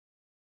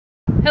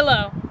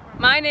Hello,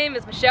 my name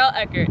is Michelle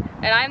Eckert,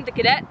 and I am the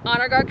Cadet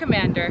Honor Guard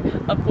Commander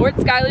of Fort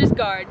Schuyler's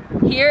Guard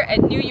here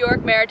at New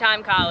York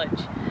Maritime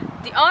College.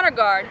 The Honor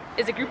Guard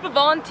is a group of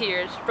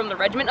volunteers from the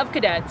Regiment of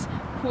Cadets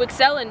who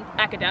excel in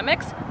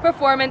academics,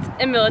 performance,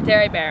 and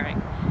military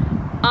bearing.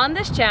 On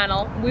this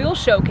channel, we will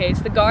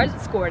showcase the Guard's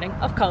escorting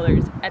of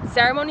colors at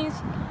ceremonies,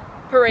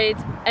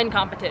 parades, and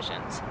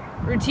competitions.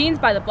 Routines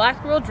by the Black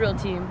Squirrel drill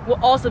team will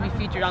also be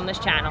featured on this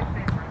channel.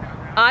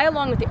 I,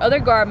 along with the other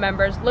Guard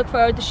members, look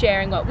forward to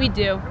sharing what we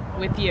do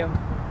with you.